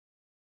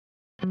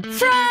From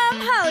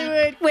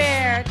Hollywood,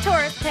 where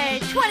tourists pay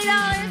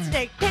 $20 to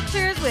take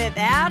pictures with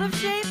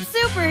out-of-shape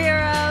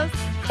superheroes,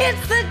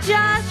 it's the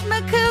Josh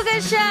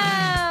Macuga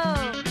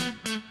Show!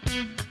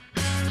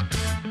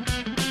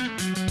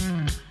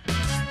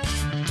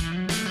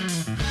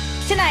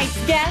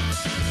 Tonight's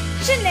guests,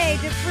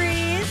 Sinéad de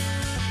Vries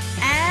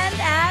and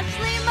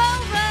Ashley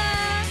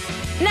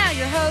Mova. Now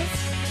your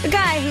host, the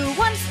guy who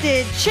once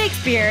did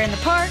Shakespeare in the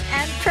park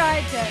and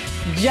tried to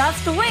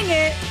just wing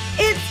it,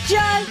 it's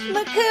Josh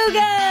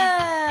Macuga!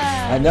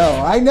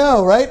 I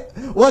know, right?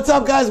 What's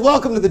up, guys?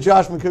 Welcome to the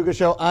Josh Macuga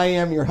Show. I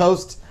am your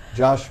host,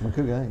 Josh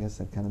Macuga. I guess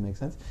that kind of makes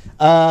sense.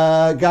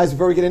 Guys,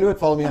 before we get into it,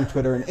 follow me on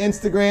Twitter and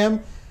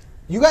Instagram.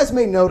 You guys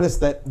may notice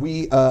that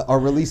we are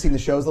releasing the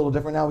shows a little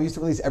different now. We used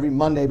to release every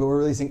Monday, but we're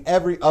releasing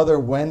every other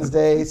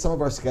Wednesday. Some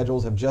of our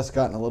schedules have just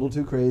gotten a little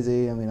too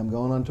crazy. I mean, I'm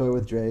going on tour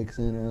with Drake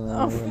soon.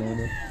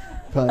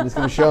 Probably just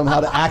going to show him how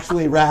to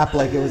actually rap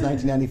like it was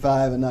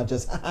 1995 and not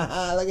just,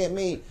 look at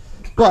me.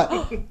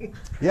 But,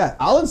 yeah,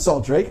 I'll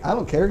insult Drake. I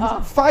don't care. He's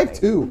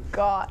 5'2".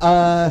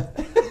 God.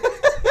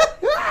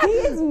 He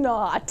is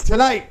not.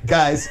 Tonight,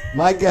 guys,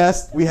 my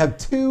guest, we have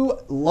two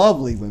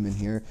lovely women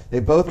here.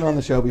 They've both been on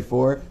the show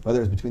before, whether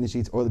it was Between the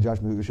Sheets or the Josh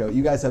Macuga Show.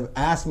 You guys have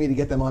asked me to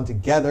get them on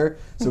together,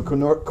 so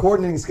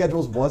coordinating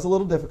schedules was a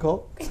little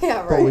difficult.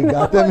 Yeah, right. But we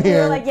got them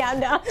here. You're like, yeah,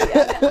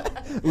 no.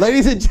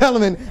 Ladies and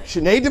gentlemen,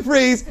 Sinéad de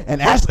Vries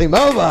and Ashley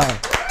Mova.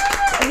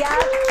 Yeah,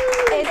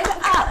 it's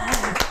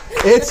us.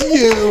 It's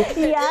you.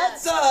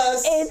 Yes, It's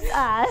us. it's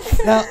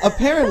us. Now,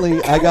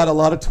 apparently, I got a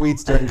lot of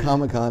tweets during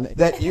Comic-Con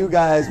that you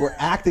guys were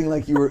acting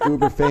like you were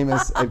uber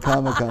famous at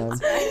Comic-Con.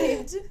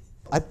 Right.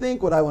 I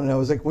think what I want to know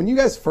is, like, when you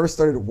guys first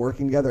started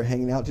working together,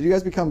 hanging out, did you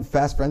guys become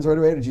fast friends right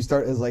away? Or did you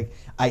start as, like,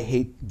 I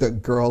hate the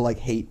girl, like,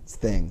 hates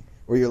thing?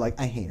 Where you're like,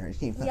 I hate her. She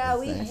can't fucking Yeah,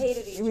 we sing.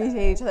 hated each We other.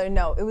 hate each other.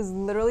 No, it was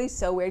literally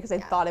so weird because I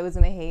thought I was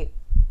gonna hate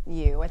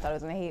you. I thought I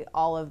was gonna hate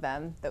all of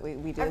them that we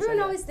do. Everyone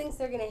this always thinks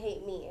they're gonna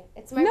hate me.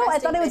 It's my No, I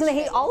resting thought I was gonna bitch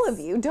hate all face. of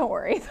you. Don't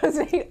worry, I thought I was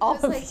gonna hate all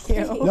was of like,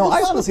 you. No,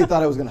 I honestly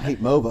thought I was going to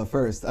hate Mova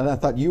first. And I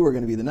thought you were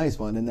going to be the nice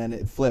one. And then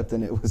it flipped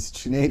and it was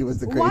Sinead was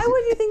the crazy. Why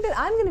would you think that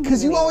I'm gonna be?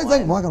 Because you the always one?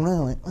 like walk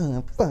around like,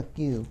 oh, fuck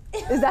you.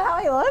 Is that how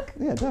I look?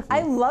 Yeah, definitely.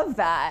 I love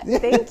that.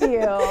 Thank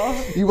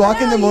you. You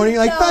walk in the No, morning, you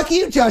you're like, don't. fuck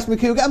you, Josh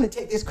Macuga. I'm going to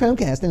take this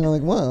Chromecast. And you're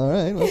like, well, all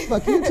right, well,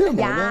 fuck you too, Mova.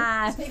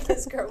 Yeah. Take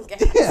this girl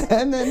gas. Yeah,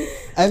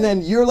 and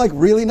then you're like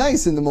really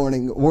nice in the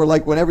morning, or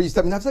like whenever you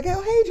step in, I was like, oh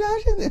hey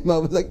Josh, and then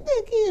Mom was like,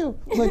 thank you.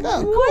 I'm like,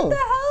 oh cool. What the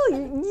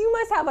hell? You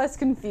must have us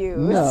confused.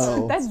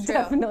 No. That's True.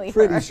 definitely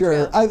Pretty her.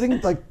 sure. I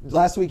think like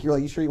last week you're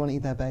like, you sure you want to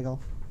eat that bagel?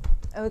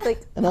 I was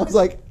like, And I was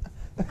like,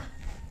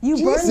 you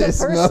burned the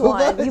Jesus, first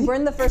Mova. one. You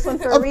burned the first one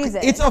for a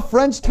reason. It's a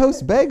French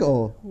toast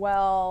bagel.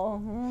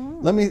 Well,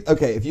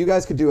 Okay, if you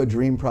guys could do a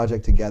dream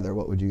project together,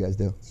 what would you guys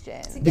do?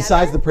 Jen.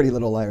 Besides the Pretty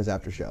Little Liars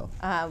after show.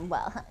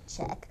 Well,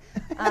 check.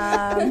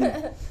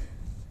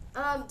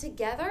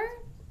 Together?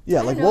 Yeah,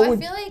 I like don't know. what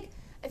would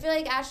I feel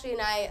like Ashley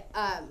and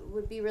I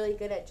would be really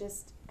good at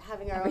just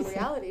having our own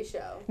reality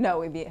show. No,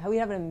 we'd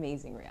have an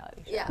amazing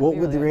reality show. Yeah. what we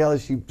would the really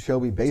reality show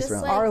be based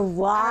Just around? like- Our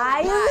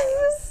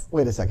lives?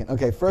 Wait a second.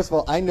 Okay, first of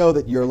all, I know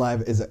that your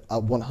live is a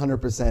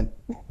 100%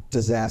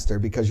 disaster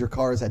because your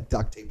car has had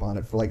duct tape on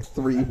it for like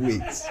 3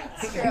 weeks.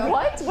 What?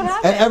 What And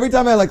happened? every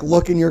time I like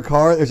look in your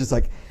car, there's just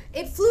like,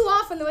 It flew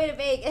off on the way to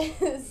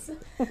Vegas.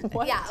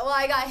 Yeah, well,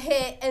 I got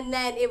hit and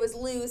then it was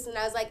loose and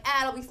I was like,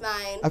 it'll be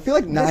fine. I feel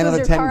like This 9 was out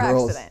your of 10 car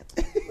girls. accident.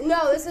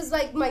 No, this is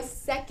like my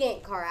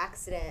second car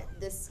accident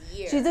this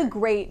year. She's a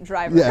great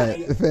driver. Yeah,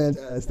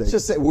 fantastic.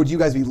 Just say, would you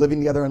guys be living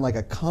together in like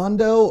a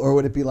condo, or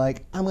would it be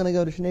like, I'm gonna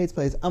go to Sinead's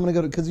place, I'm gonna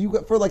go to, because you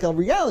for like a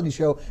reality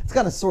show, it's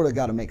kind of sort of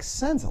got to make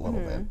sense a little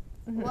bit.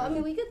 Well, I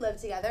mean, we could live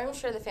together. I'm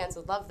sure the fans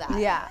would love that.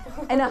 Yeah.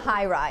 In a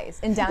high rise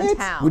in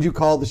downtown. Would you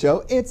call the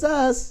show "It's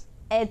Us"?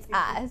 It's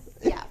us.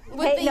 Yeah.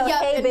 With the yup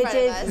hey in front of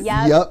bitches. us.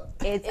 Yup. Yup.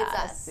 It's It's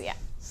us. us. Yeah.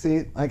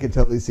 See, I could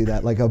totally see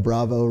that, like a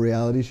Bravo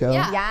reality show.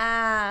 Yeah.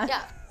 Yeah.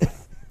 Yeah.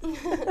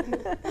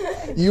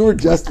 You were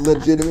just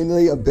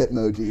legitimately a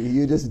Bitmoji.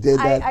 You just did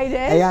that. I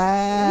did?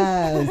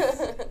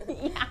 Yes.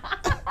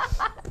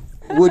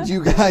 Would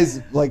you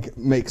guys like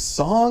make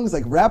songs,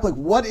 like rap? Like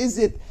what is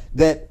it?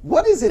 Make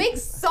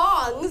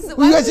songs. Well,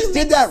 Why you guys would just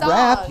make did that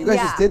rap. songs? You guys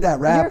just did that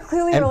rap. You're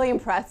clearly and really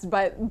impressed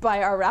by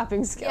our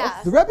rapping skills.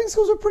 Yeah. the rapping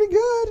skills were pretty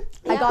good.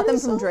 I got them Pretty from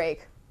solid.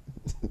 Drake.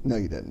 No,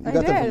 you didn't. You I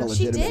got them did. from a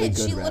She legitimately did.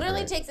 good She rapper.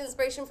 literally takes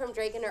inspiration from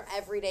Drake in her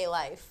everyday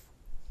life.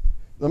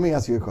 Let me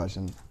ask you a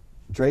question.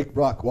 Drake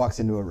Rock walks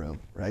into a room,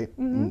 right?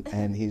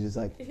 And he's just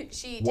like,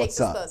 She "What's takes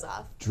his up?" clothes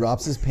off.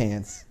 Drops his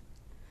pants,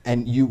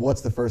 and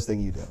what's the first thing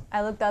you do?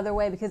 I look the other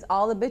way because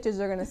all the bitches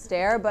are gonna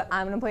stare, but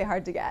I'm gonna play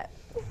hard to get.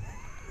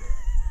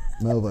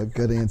 Mova,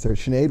 good answer.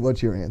 Sinead,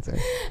 what's your answer?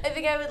 I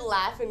think I would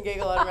laugh and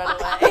giggle and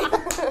run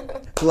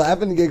away.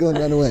 Laugh and giggle and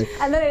run away.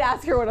 And then I'd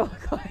ask her what it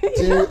looked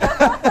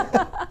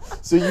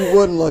like. So you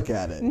wouldn't look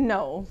at it.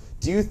 No.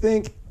 Do you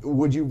think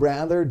would you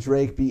rather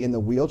Drake be in the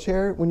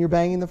wheelchair when you're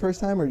banging the first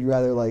time, or would you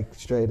rather like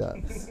straight up?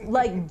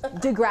 Like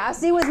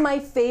Degrassi was my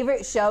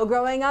favorite show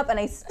growing up, and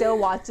I still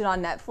watch it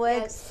on Netflix.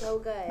 That's so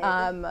good.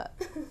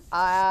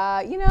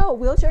 You know,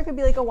 wheelchair could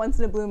be like a once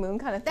in a blue moon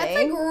kind of That's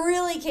thing. like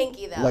really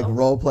kinky though. Like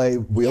role play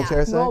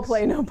wheelchair sex? Role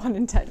play, no pun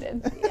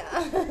intended.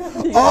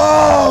 Yeah.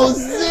 Oh,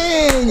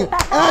 zing!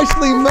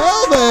 Ashley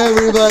Mova,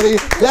 everybody.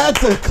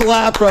 That's a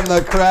clap from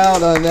the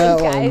crowd on that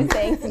Guys, one.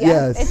 thanks.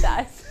 Yes. Yes, it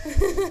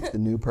does. The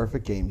new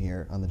perfect game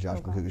here on the Josh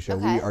Macuga Show.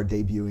 Okay. We are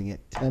debuting it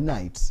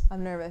tonight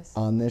I'm nervous.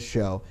 on this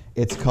show.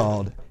 It's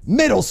called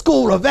Middle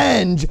School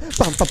Revenge.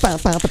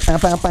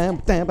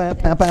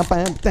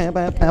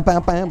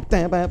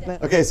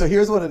 Okay, so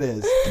here's what it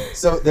is.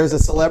 So there's a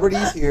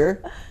celebrities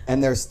here,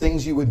 and there's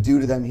things you would do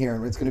to them here.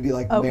 And it's going to be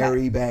like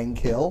marry, bang,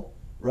 kill,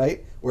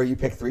 right? Where you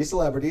pick 3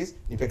 celebrities,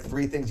 you pick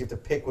 3 things, you have to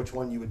pick which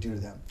one you would do to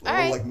them. All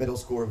right. Like Middle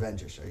School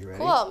Revenge show. You ready?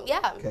 Cool.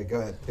 Yeah. Okay,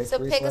 go ahead. Pick So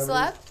 3 pick a celeb.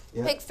 celebrities.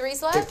 Yeah. Pick 3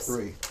 celebs. Pick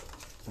 3.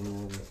 And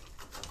then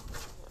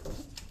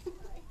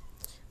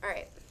All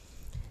right.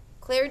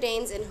 Claire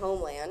Danes in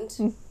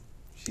Homeland.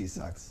 she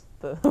sucks.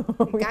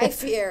 Guy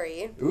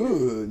Fieri.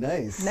 Ooh,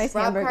 nice. Nice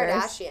Rob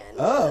hamburgers. Kardashian.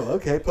 Oh,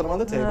 okay. Put them on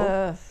the table.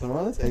 Put them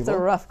on the table. It's a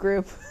rough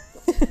group.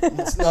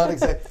 It's not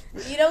exact.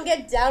 You don't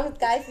get down with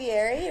Guy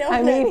Fieri. You don't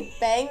I wanna mean-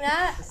 bang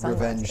that.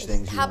 Revenge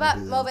things. you How wanna about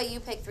do then. Mova? You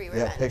pick 3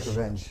 revenge. Yeah, pick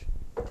revenge.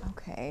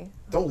 Okay.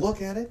 Don't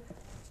look at it.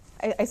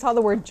 I saw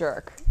the word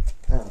jerk.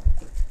 Oh,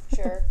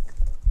 Sure.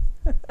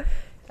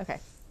 Okay.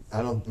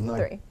 I don't. I'm not,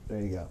 3.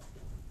 There you go.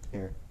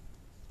 Here.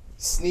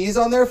 Sneeze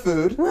on their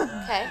food.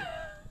 Okay.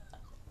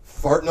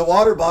 Fart in a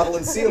water bottle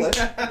and seal it.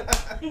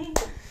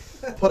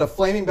 Put a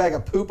flaming bag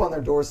of poop on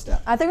their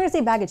doorstep. I thought you were gonna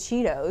say bag of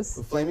Cheetos.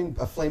 A flaming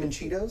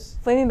Cheetos.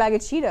 Flaming bag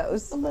of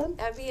Cheetos.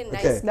 That'd be a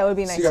nice. Okay. That would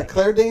be So nice. you got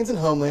Claire Danes in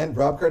Homeland,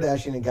 Rob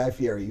Kardashian, and Guy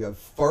Fieri. You have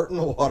fart in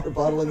a water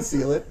bottle and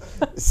seal it,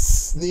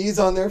 sneeze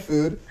on their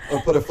food, or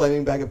put a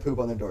flaming bag of poop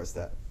on their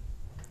doorstep.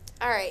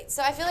 All right.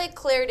 So I feel like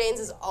Claire Danes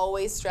is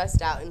always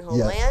stressed out in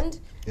Homeland,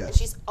 Yes. and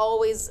she's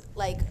always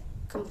like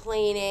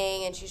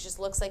complaining, and she just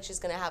looks like she's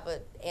gonna have an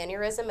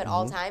aneurysm at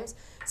all times.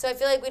 So I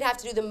feel like we'd have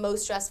to do the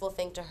most stressful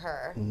thing to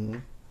her,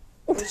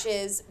 which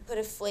is put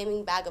a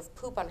flaming bag of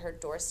poop on her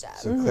doorstep.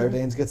 So Claire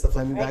Danes gets the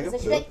flaming Right, bag of so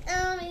she's poop. like,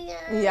 oh my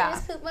god, Yeah.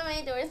 there's poop on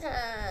my doorstep.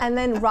 And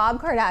then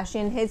Rob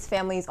Kardashian, his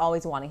family is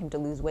always wanting him to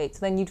lose weight.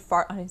 So then you'd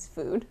fart on his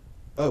food.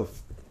 Oh,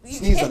 You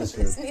sneeze on can't his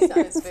food. Sneeze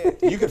on his food.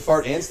 You could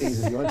fart and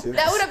sneeze if you want to.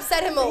 That would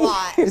upset him a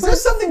lot. Is there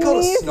something called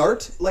a Sneeze?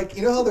 snart? Like,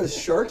 you know how there's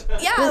shirt?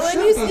 Yeah, There when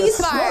should you be a sneeze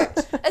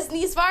snart. fart. A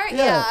sneeze fart?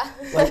 Yeah,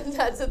 Yeah. like-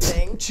 That's a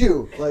thing.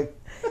 Chew. Like,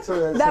 sort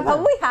of. That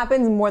probably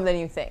happens more than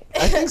you think.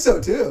 I think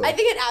so too. I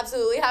think it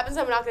absolutely happens.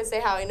 I'm not going to say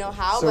how I know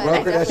how, So but Rob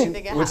I definitely Kardashian,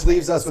 think it which happens.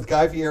 leaves us with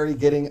Guy Fieri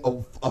getting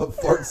a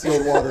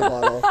fart-sealed water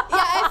bottle. Yeah,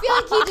 I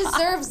feel like he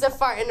deserves to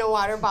fart in a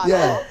water bottle.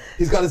 Yeah,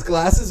 he's got his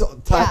glasses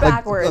tied like,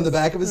 Backwards. on the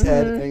back of his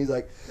head, and he's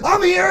like,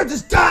 "I'm here at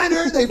this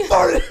diner. They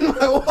farted in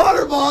my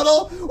water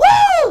bottle.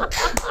 Woo!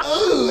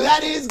 Ooh,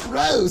 that is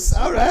gross.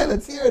 All right,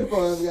 let's hear it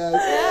for him, guys.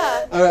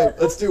 Yeah. All right,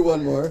 let's do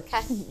one more.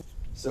 Okay.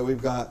 So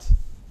we've got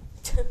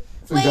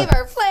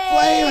Flavor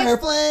Flav.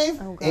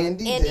 Flav, Oh, God.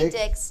 Andy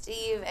Dick,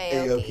 Steve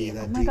Aoki, Aoki.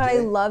 that Oh my god, I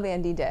DJ. love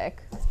Andy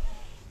Dick.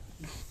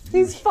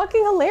 He's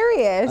fucking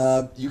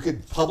hilarious. You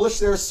could publish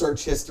their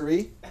search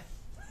history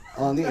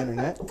on the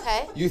internet.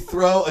 Okay. You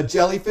throw a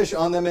jellyfish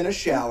on them in a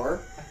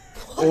shower,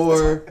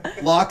 or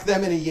lock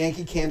them in a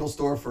Yankee Candle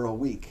store for a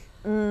week.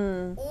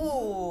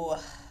 Ooh.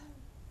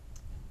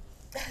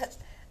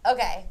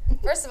 Okay.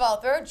 First of all,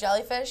 throw a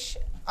jellyfish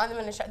on them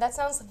in a shower. That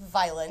sounds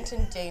violent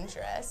and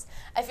dangerous.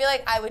 I feel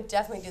like I would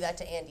definitely do that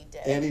to Andy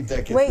Dick. Andy Dick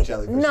gets the Wait,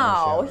 jellyfish in the no,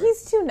 shower.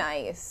 he's too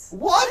nice.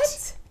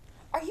 What?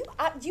 Are you?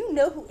 Do you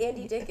know who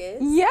Andy Dick is?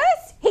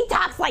 Yes, he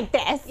talks like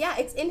this. Yeah,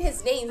 it's in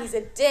his name. He's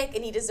a dick,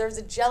 and he deserves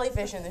a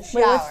jellyfish in the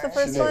shower. Wait, what's the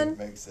first Sinead one?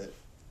 makes it.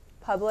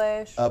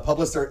 Publish.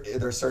 Publish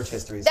their search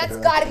history. So That's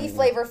they're gotta like, be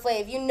Flavor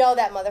Flav. You know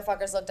that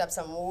motherfucker's looked up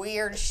some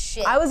weird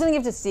shit. I was gonna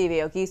give to Steve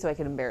Aoki so I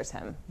could embarrass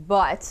him,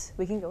 but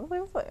we can go with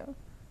Flavor Flav.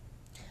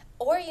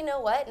 Or you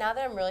know what? Now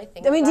that I'm really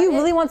thinking I mean, do about you it,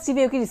 really want Steve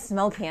Aoki to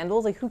smell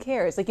candles? Like, who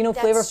cares? Like, you know,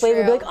 That's Flavor Flav would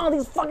be true. like, oh,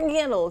 these fucking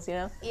candles, you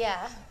know?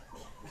 Yeah.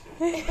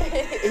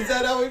 Is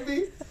that how it'd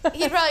be?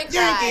 He'd probably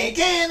Yankee cry.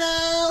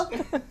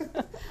 Candle!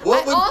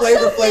 What I would also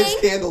Flavor Flav's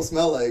think- candle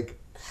smell like?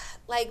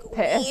 Like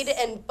Piss. weed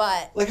and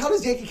butt. Like, how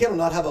does Yankee Candle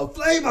not have a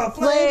Flavor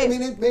Flav? I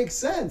mean, it makes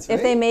sense, right?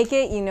 If they make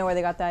it, you know where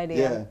they got the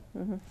idea.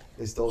 Yeah.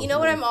 They stole it You know from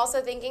what me. I'm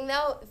also thinking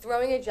though?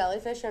 Throwing a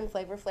jellyfish on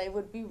Flavor Flav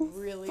would be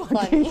really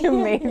funny.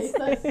 amazing.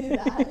 Let's do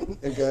that.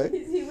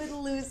 Okay. He would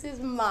lose his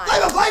mind.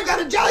 Flavor Flav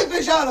got a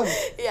jellyfish on him!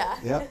 Yeah.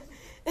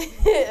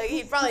 Yep.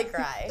 He'd probably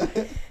cry.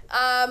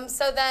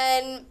 So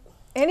then,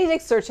 Andy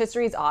Dick's search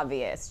history is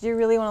obvious. Do you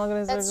really want to look at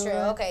his That's search true.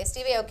 history? Okay,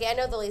 Stevie Aoki. I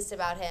know the least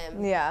about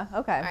him. Yeah,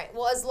 okay. All right.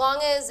 Well, as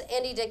long as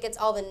Andy Dick gets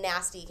all the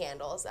nasty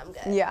candles, I'm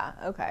good. Yeah,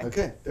 okay.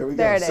 Okay, there we go.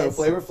 There it So is.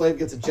 Flavor Flav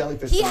gets a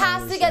jellyfish. He thrown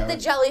has in to his get shower. the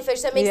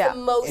jellyfish. That makes Yeah. the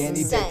most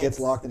Andy sense. Dick gets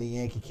locked in a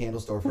Yankee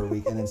candle store for a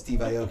week, and then Steve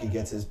Aoki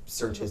gets his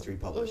search history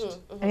published.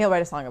 And he'll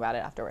write a song about it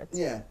afterwards.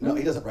 Yeah, no,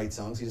 he doesn't write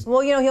songs. He just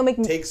Well, he'll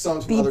make takes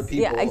songs from beats. other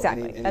people. Yeah,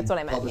 exactly. And he That's what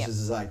I meant.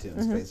 publishes Yeah. his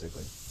iTunes,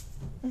 basically.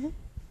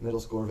 Middle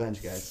school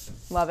revenge, guys.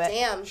 Love it.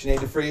 Damn.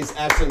 Sinead de Vries,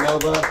 Ashley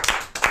Mova.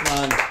 Come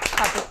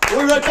on.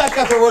 We'll be right back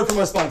after a word from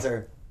our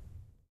sponsor.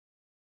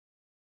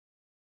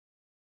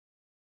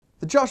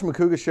 The Josh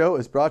Macuga Show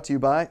is brought to you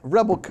by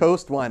Rebel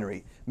Coast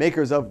Winery,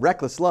 makers of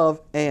Reckless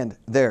Love and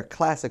their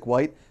classic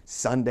white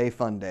Sunday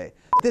Fun Day.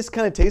 This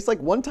kind of tastes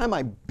like one time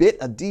I bit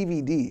a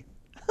DVD.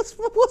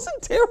 That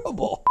wasn't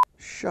terrible.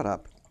 Shut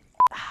up.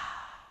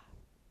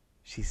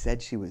 She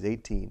said she was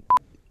 18.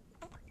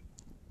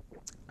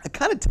 It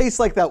kind of tastes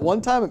like that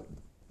one time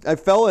I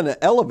fell in an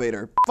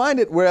elevator. Find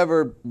it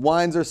wherever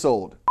wines are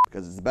sold,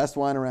 because it's the best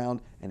wine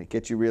around and it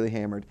gets you really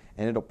hammered,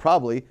 and it'll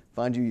probably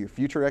find you your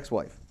future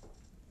ex-wife.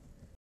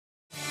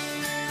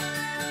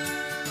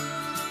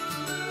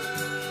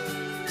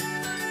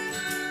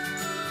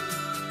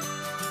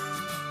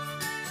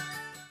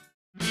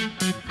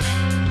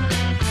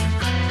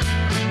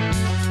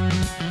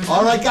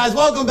 All right, guys,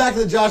 welcome back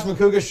to the Josh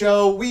Macuga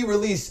Show. We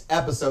release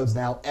episodes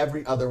now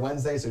every other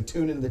Wednesday, so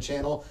tune into the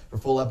channel for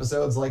full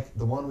episodes like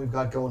the one we've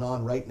got going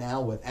on right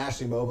now with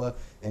Ashley Mova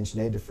and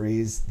Sinead de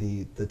Vries,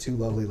 the two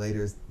lovely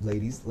ladies, lovely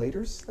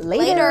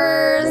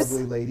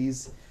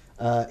ladies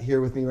here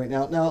with me right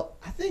now. Now,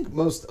 I think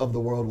most of the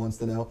world wants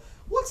to know,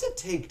 what's it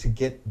take to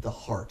get the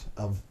heart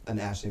of an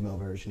Ashley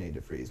Mova or Sinead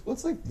de Vries?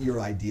 What's like your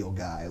ideal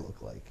guy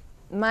look like?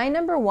 My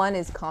number one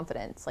is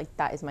confidence. Like,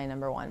 that is my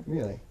number one.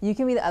 Really? You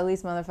can be the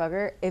ugliest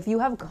motherfucker. If you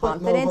have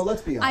confidence. Mova,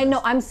 let's be honest. I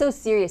know, I'm so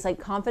serious. Like,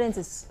 confidence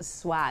is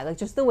swag. Like,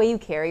 just the way you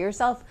carry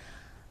yourself.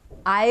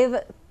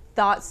 I've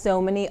thought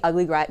so many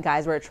ugly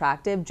guys were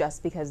attractive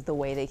just because the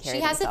way they carry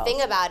themselves. She has a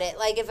thing about it.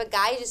 Like, if a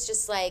guy is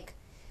just like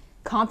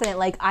confident,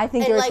 like, I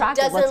think and you're like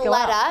attractive, let's doesn't go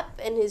let out. up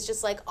and is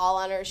just like all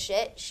on her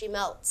shit, she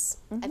melts.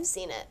 I've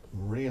seen it.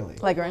 Really?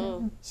 Like,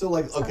 So,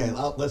 like, okay,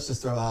 let's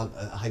just throw out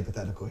a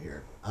hypothetical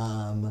here.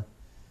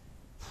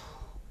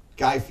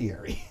 Guy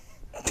Fieri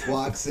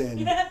walks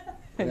in,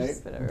 right?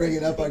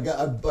 Bringing up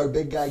our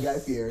big guy, Guy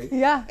Fieri.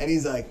 Yeah. And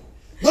he's like,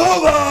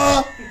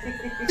 Mova!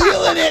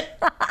 Feeling it!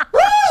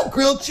 Woo!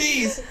 Grilled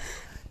cheese!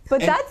 But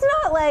that's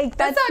not like,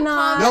 that's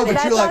not No, but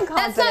that's you're like- not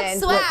That's not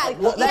confidence. swag.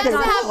 Well, You have okay,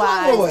 to have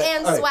swag. confidence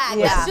and All right. swag.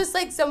 Yeah. That's just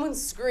like someone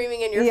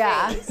screaming in your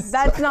face.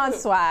 That's not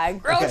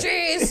swag. Grilled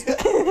Okay. cheese!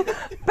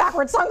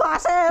 Backwards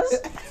sunglasses.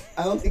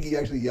 I don't think he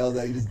actually yells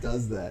that, he just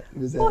does that.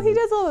 Well, he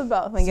does a little bit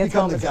both. It's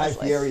become the Guy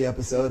Fieri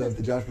episode of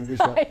the Josh Macuga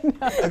Show. I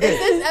know. Okay. Is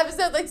this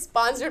episode like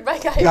sponsored by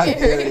Guy Guy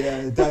Fieri? Fieri,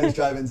 yeah, diners,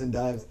 drive-ins, and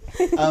dives.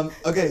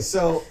 Okay,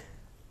 so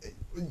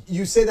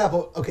you say that,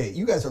 but okay,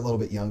 you guys are a little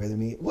bit younger than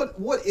me.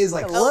 What is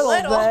like A little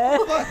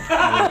bit.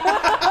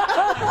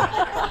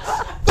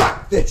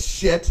 Fuck this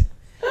shit.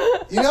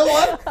 You know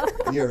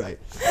what? You're right.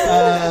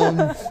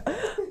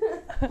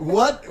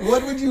 What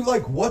would you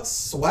like? What's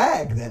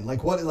swag then?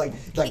 Like what? Like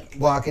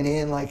walking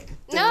in like.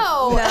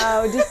 No.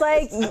 No, just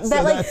like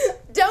that. Like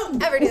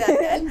Don't ever do that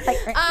again.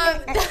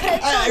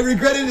 I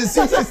regretted it as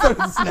soon as I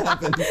started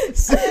snapping.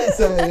 So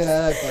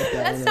yeah, fuck that.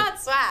 That's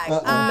not swag.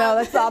 no,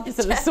 that's the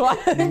opposite of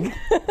swag.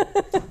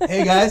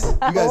 Hey guys, you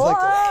guys like.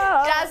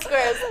 That's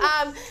gross.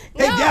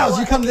 Hey no. gals,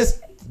 you come to this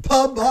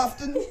pub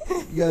often?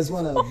 You guys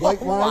want a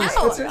white wine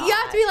No, spitzer? you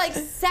have to be like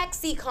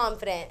sexy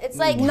confident. It's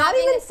like Not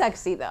having, even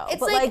sexy though. It's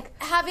but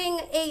like having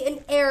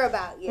an air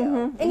about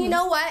you. And you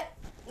know what?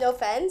 No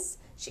offense.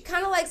 She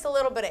kind of likes a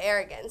little bit of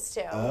arrogance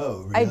too.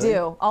 Oh, really? I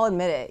do. I'll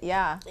admit it.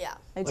 Yeah. Yeah.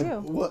 I Like, do.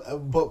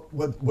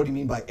 what do you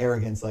mean by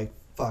arrogance? Like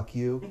fuck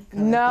you?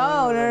 kinda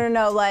No, thing?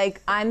 no.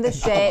 Like I'm the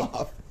shit.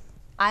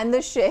 I'm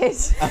the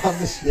shit. I'm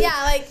the shit.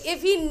 Yeah, like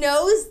if he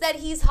knows that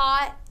he's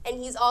hot and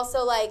he's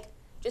also like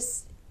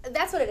just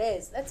that's what it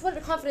is. That's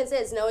what confidence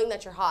is, knowing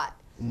that you're hot.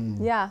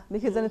 Yeah,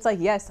 because then it's like,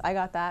 yes, I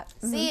got that.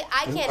 See,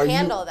 I Are can't you-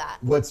 handle that.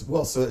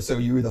 So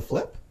you were the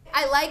flip?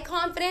 I like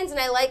confidence and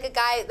I like a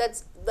guy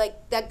that's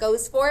like that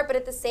goes for it, but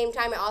at the same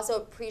time I also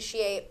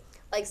appreciate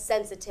like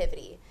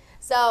sensitivity.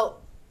 So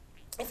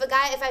if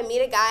I meet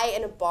a guy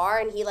in a bar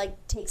and he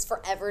like takes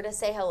forever to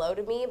say hello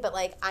to me, but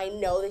like I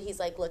know that he's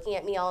like looking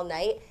at me all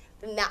night,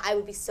 then that I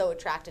would be so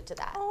attracted to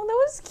that. Oh, that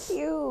was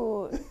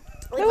cute.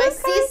 Like if I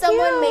see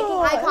someone making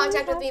eye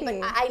contact with me, but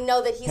I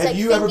know that he's Have like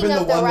you ever thinking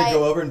been of the the one right. to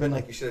go over and been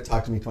like, you should have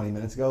talked to me 20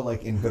 minutes ago,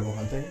 like in Good Will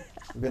Hunting?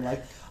 You've been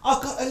like,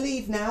 I've got to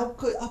leave now.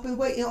 I've been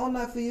waiting all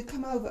night for you to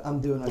come over. I'm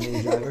doing a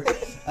new driver.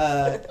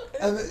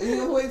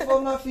 I'm waiting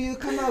all night for you to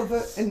come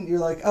over, and you're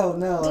like, oh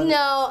no. No,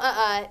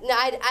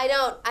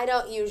 no, I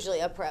don't usually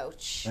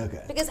approach.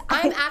 Okay. Because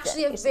I'm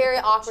actually a very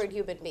awkward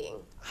human being.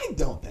 I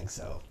don't think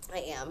so. I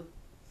am.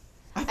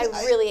 I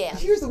really am.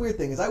 Here's the weird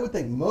thing: is I would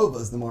think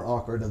Mova's the more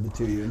awkward of the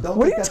two of you. And don't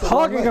What think are you that's the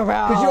wrong talking way.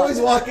 about? Because you always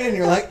walk in, and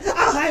you're like,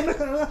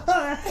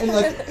 and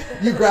like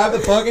you grab the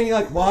book and you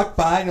like walk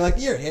by and you're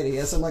like, you're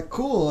hideous. I'm like,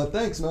 cool,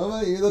 thanks,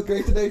 Mova. You look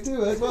great today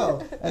too, as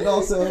well, and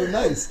also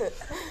nice.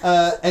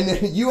 And then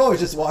you always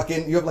just walk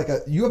in. You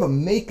have a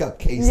makeup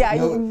case. Yeah,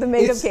 the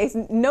makeup case,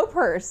 no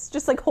purse,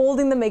 just like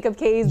holding the makeup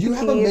case. You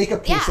have a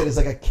makeup case that is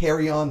like a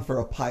carry-on for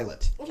a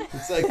pilot.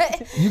 It's like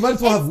you might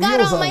as well have wheels on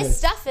it. It's got all my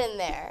stuff in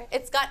there.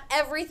 It's got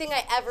everything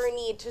I ever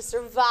need to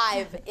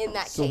survive in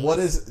that case. So what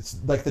is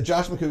like the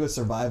Josh Macuga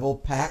survival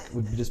pack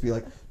would just be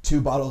like 2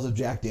 bottles of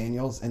Jack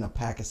Daniels and a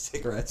pack of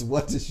cigarettes.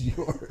 What is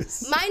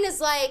yours? Mine is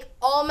like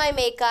all my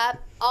makeup,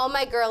 all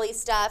my girly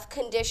stuff,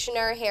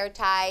 conditioner, hair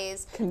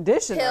ties,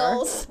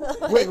 pills.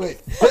 Wait.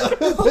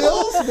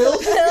 Pills?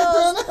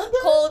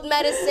 Cold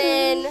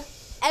medicine,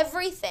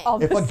 everything.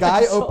 If a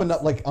guy opened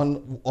up, like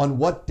on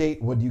what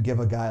date would you give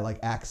a guy like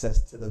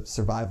access to the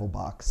survival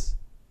box?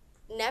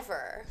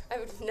 Never. I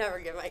would never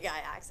give my guy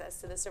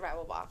access to the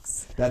survival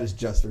box. That is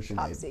just for Sinead.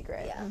 Top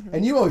secret. Yeah.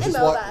 And you always And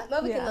just walk.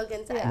 Mova can look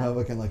inside.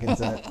 Mova can look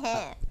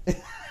inside.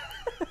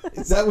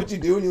 Is that what you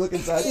do when you look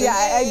inside? Yeah,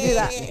 I do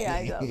that. Yeah,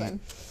 I do that.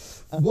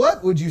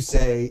 What would you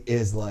say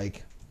is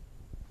like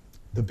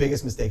the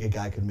biggest mistake a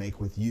guy could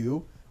make with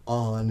you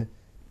on,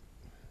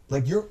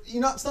 like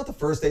it's not the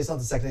first date, it's not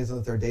the second date, it's not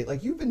the third date.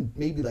 Like you've been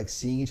maybe like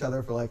seeing each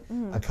other for like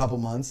a couple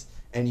months,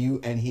 and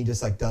he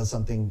just like does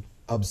something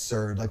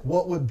absurd. Like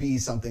what would be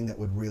something that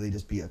would really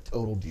just be a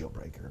total deal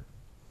breaker?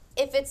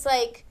 If it's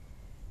like,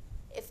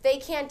 if they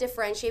can't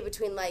differentiate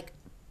between like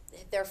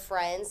their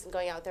friends and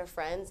going out with their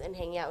friends and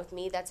hanging out with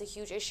me, that's a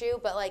huge issue.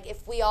 But like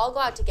if we all go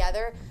out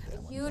together, a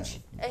huge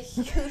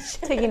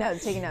taking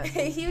notes.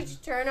 A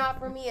huge turn off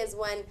for me is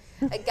when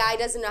a guy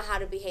doesn't know how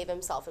to behave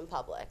himself in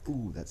public.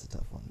 Ooh, that's a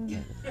tough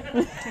one.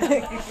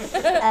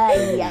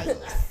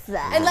 Yikes.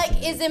 And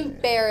like is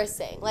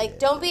embarrassing. Like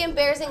don't be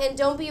embarrassing and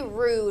don't be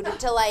rude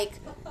to like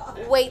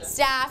wait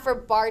staff or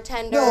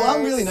bartenders. No,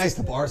 I'm really nice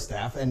to bar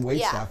staff and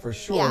wait staff for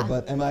sure. Yeah.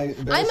 But am I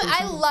embarrassing?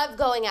 I love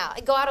going out.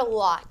 I go out a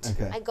lot.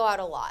 Okay. I go out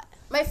a lot.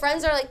 My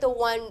friends are like the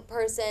one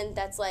person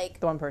that's like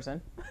The one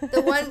person.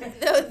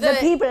 the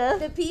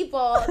people.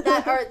 people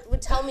that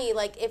would tell me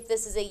like if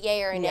this is a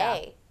yay or a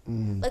nay.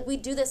 Like we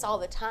do this all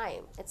the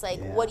time. It's like,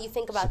 what do you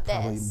think about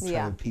Probably this? try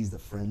to appease the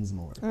friends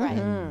more. Right.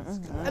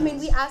 I mean,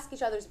 we ask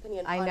each other's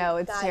opinion. I on know,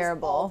 it's guys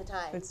terrible. all the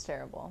time. It's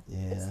terrible. Yeah.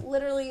 It's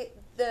literally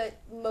the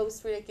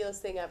most ridiculous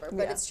thing ever,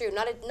 but it's true.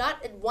 Not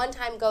at one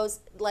time goes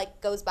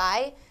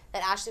by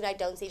that Ashley and I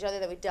don't see each other,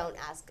 that we don't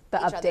ask The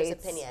each other's updates.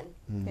 opinion.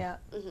 Yeah.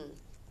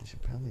 I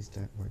should probably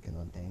start working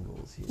on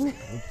angles here.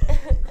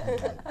 Okay.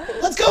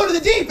 Let's go to the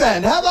deep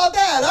end. How about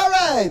that? All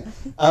right.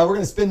 We're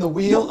going to spin the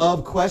wheel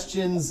of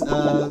questions.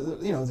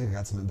 We've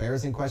got some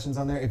embarrassing questions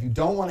on there. If you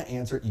don't want to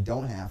answer it, you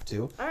don't have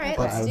to. All right,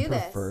 but let's I would do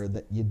this. prefer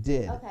that you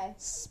did. Okay.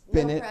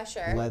 Spin No it.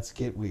 pressure. Let's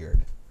get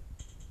weird.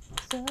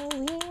 So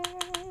weird.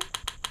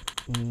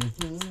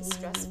 This is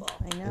stressful.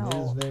 I It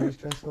know. is very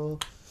stressful.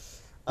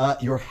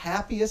 Your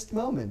happiest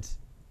moment.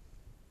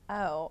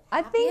 Oh,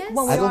 I think Obvious?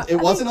 when we were It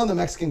wasn't on the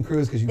Mexican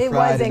cruise because you It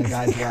cried in wasn't. the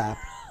guy's lap.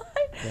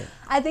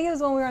 I think it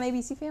was when we were on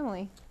ABC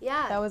Family.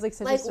 Yeah. That was like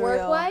such a like surreal-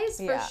 work-wise,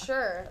 yeah. for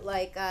sure.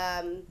 Like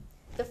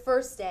the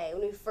first day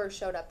when we first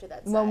showed up to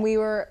that set. When we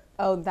were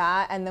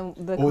that and then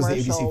the What was the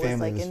commercial ABC was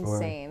Family like was for?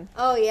 insane.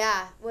 Oh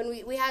yeah, when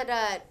we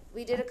had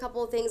we did a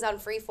couple of things on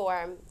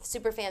Freeform,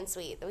 Superfan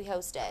Suite that we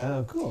hosted.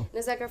 Oh, cool. And it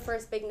was like our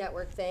first big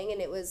network thing, and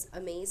it was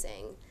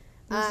amazing.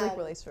 It was like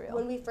really surreal.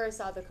 When we first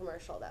saw the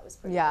commercial, that was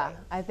pretty Yeah, great.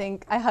 I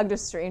think I hugged a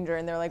stranger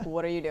and they're like,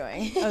 "What are you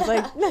doing?" I was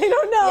like, "I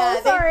don't know.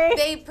 Yeah, sorry."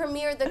 they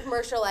premiered the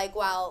commercial like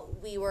while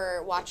we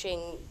were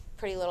watching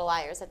Pretty Little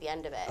Liars at the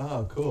end of it.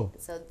 Oh, cool.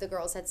 So the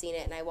girls had seen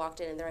it, and I walked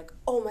in, and they're like,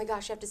 "Oh my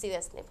gosh, you have to see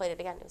this!" And they played it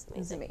again. It was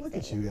amazing. Look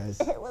at you guys.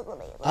 It was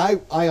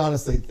amazing. I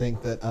honestly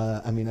think that,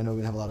 I know we're going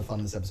to have a lot of fun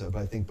in this episode,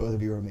 but I think both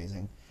of you are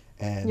amazing.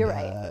 And, You're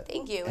right.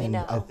 Thank you. I and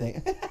know. I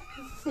think,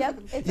 Yep,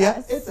 it's yeah,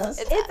 us. it's us.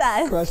 It's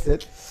us. Crushed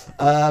it.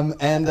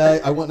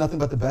 I want nothing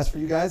but the best for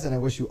you guys, and I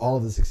wish you all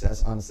of the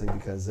success, honestly,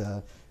 because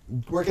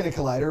working at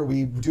Collider,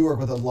 we do work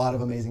with a lot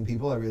of amazing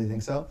people. I really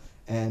think so.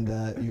 And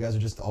you guys are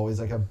just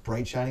always like a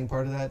bright, shining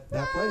part of that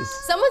place.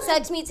 Someone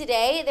said to me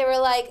today, they were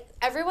like,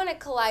 everyone at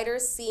Collider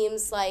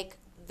seems like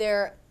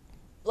they're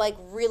like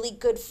really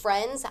good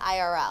friends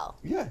IRL.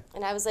 Yeah.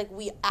 And I was like,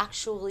 we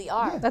actually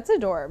are. Yeah. That's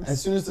adorbs.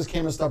 As soon as this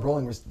camera stopped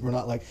rolling, we're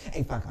not like,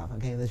 hey, fuck off,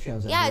 okay, this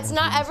show's Yeah, over. it's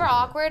not ever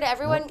awkward.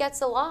 Everyone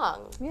gets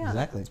along. Yeah.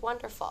 Exactly. It's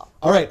wonderful.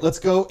 All right, let's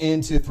go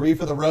into 3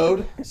 for the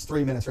road. It's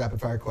 3 minutes rapid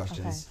fire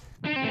questions.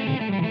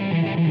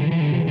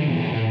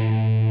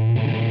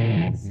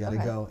 You got to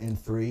go in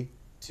 3,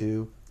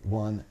 2,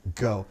 1,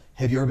 go.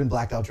 Have you ever been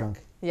blacked out drunk?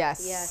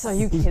 Yes. Yes. Are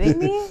you kidding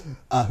me?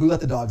 Who let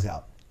the dogs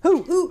out?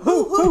 Who?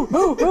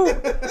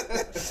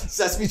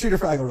 Sesame Street or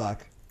Fraggle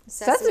Rock?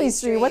 Sesame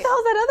Street. What the hell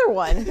is that other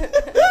one?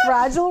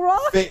 Fragile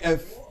Rock? Yeah,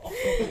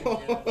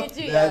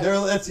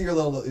 Yeah. that's you're a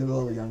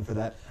little young for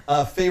that.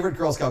 Favorite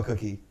Girl Scout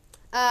cookie?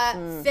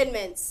 Thin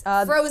Mints.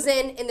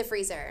 Frozen in the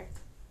freezer.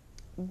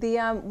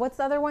 The what's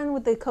the other one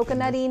with the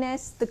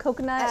coconutiness? The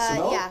coconut.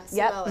 Samoa? Yeah.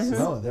 Yep.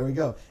 Samoa. Oh, there we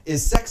go.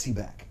 Is sexy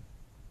back?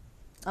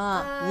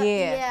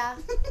 Yeah.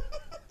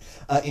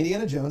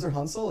 Indiana Jones or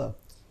Han Solo?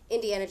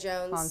 Indiana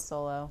Jones. Han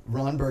Solo.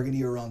 Ron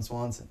Burgundy or Ron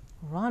Swanson?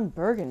 Ron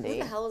Burgundy. Who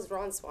the hell is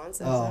Ron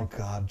Swanson? Oh,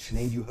 God.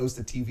 Sinead, you host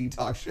a TV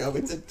talk show.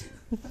 It's a...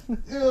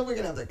 Yeah, we're going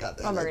to have to cut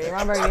that. Ron Burgundy,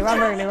 Ron Burgundy, Ron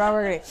Burgundy, Ron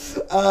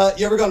Burgundy.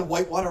 You ever gone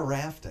whitewater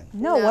rafting?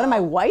 No, what am I,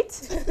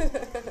 white?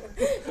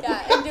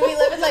 Yeah, and do we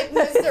live in like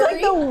Missouri?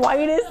 Like the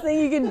whitest thing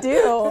you can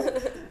do.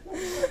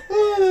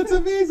 Oh, that's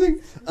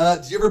amazing.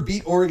 Did you ever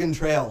beat Oregon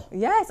Trail?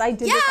 Yes, I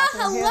did. Yeah, this last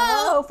hello. year.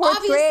 Hello, fourth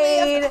Obviously,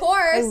 grade. of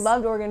course. I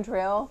loved Oregon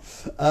Trail.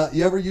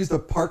 You ever used a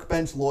park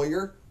bench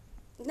lawyer?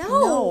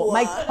 No.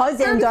 My Her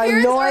cousins are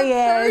parents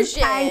lawyers.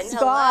 Persian. Thanks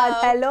God.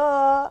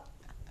 Hello.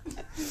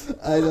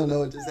 I don't know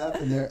what just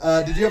happened there.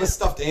 Did you have a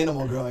stuffed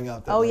animal growing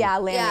up? Oh yeah,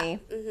 Lanny.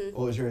 Yeah. Mm-hmm.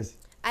 What was yours?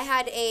 I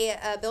had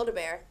a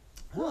Build-A-Bear.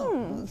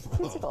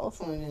 Principles.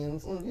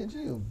 Look at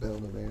you,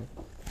 Build-A-Bear.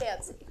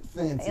 Fancy.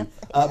 Fancy.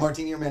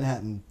 Martini or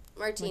Manhattan?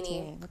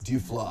 Martini. Do you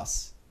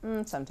floss?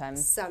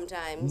 Sometimes.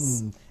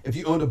 Sometimes. If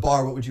you owned a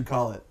bar, what would you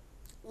call it?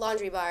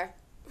 Laundry bar.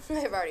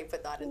 I've already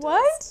put that into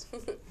What?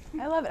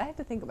 I love it. I have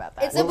to think about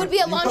that. It would be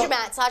a you call-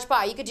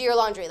 laundromat/bar. You could do your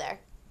laundry there.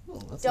 Oh,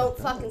 that's Don't not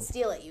bad. fucking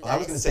steal it, you guys. I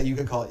was going to say you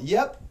could call it,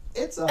 yep,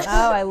 it's us.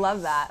 Oh, I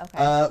love that.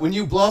 Okay. When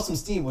you blow off some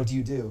steam, what do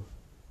you do?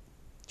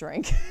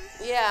 Drink.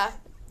 Yeah.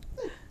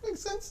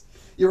 Makes sense.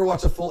 You ever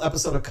watch a full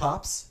episode of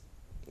Cops?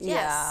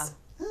 Yes.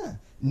 Huh.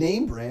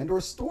 Name brand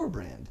or store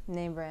brand? Yeah.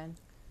 Name brand.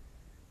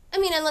 I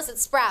mean, unless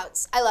it's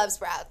Sprouts. I love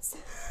Sprouts.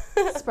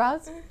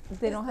 Sprouts?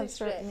 They don't have Shit.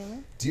 Sprouts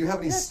anymore? Do you have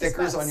any That's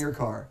stickers Sprouts. on your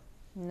car?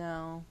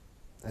 No.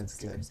 That's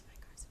good.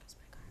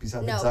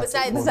 Besides No, the duct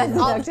tape, besides we'll besides do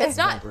the that. duct tape. it's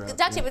not Bumper the out,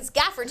 duct tape, yeah. it's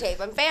gaffer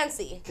tape. I'm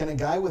fancy. Can a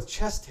guy with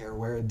chest hair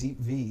wear a deep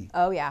V?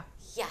 Oh yeah.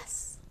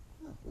 Yes.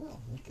 Well,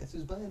 guess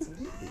who's buying some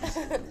deep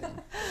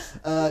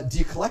Vs? Do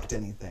you collect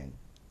anything?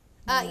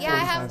 Yeah, I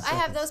 45 have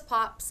seconds. those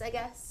pops, I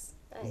guess.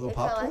 Little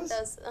pop collect toys?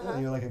 those. Oh,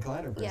 you're like a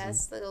collider person.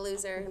 Yes, like a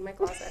loser in my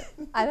closet.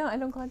 I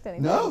don't collect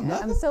anything. No,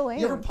 nothing? I'm so lame.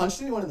 You ever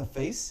punched anyone in the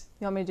face?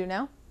 You want me to do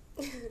now?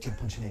 Jump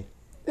punch Sinead.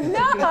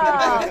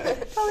 No.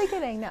 Totally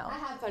kidding. No. I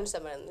have punched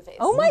someone in the face.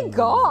 Oh my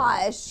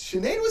gosh.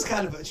 Sinead was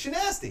kind of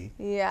shenasty.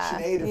 Yeah.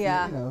 Sinead, if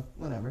Yeah. you know,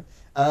 whatever.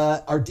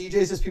 Are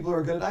DJs just people who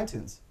are good at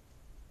iTunes?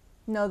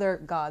 No, they're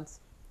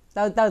gods.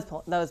 That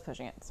was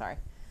pushing it. Sorry.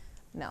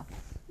 No.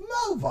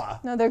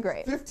 Mova. No, they're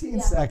great. 15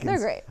 seconds. They're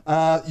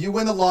great. You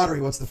win the lottery.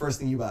 What's the first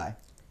thing you buy?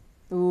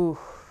 Ooh.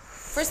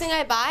 First thing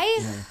I buy?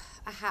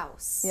 A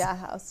house. Yeah, a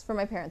house for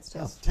my parents too.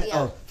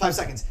 Yeah. 5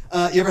 seconds.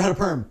 You ever had a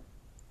perm?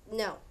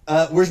 No.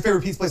 Where's your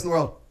favorite pizza place in the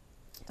world?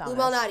 Blue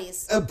Thomas.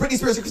 Malnati's. Britney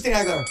Spears or Christina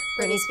Aguilera?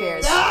 Britney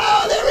Spears.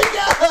 Oh, there we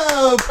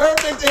go!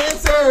 Perfect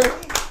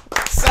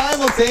answer!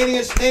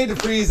 Simultaneous. Sinead de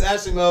Vries,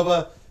 Ashley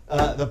Mova.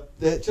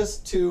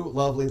 Just two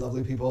lovely,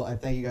 lovely people. I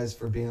thank you guys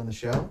for being on the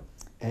show.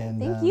 And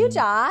Thank you,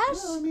 Josh.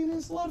 I mean,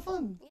 it's a lot of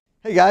fun.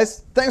 Hey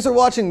guys, thanks for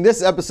watching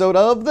this episode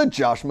of The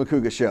Josh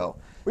Macuga Show.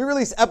 We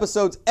release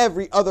episodes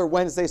every other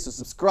Wednesday, so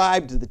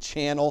subscribe to the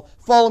channel.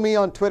 Follow me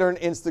on Twitter and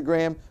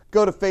Instagram.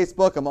 Go to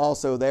Facebook, I'm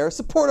also there.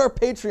 Support our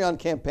Patreon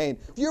campaign.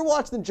 If you're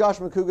watching The Josh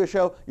Macuga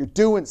Show, you're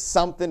doing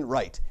something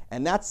right.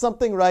 And that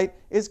something right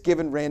is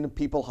giving random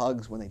people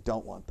hugs when they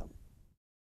don't want them.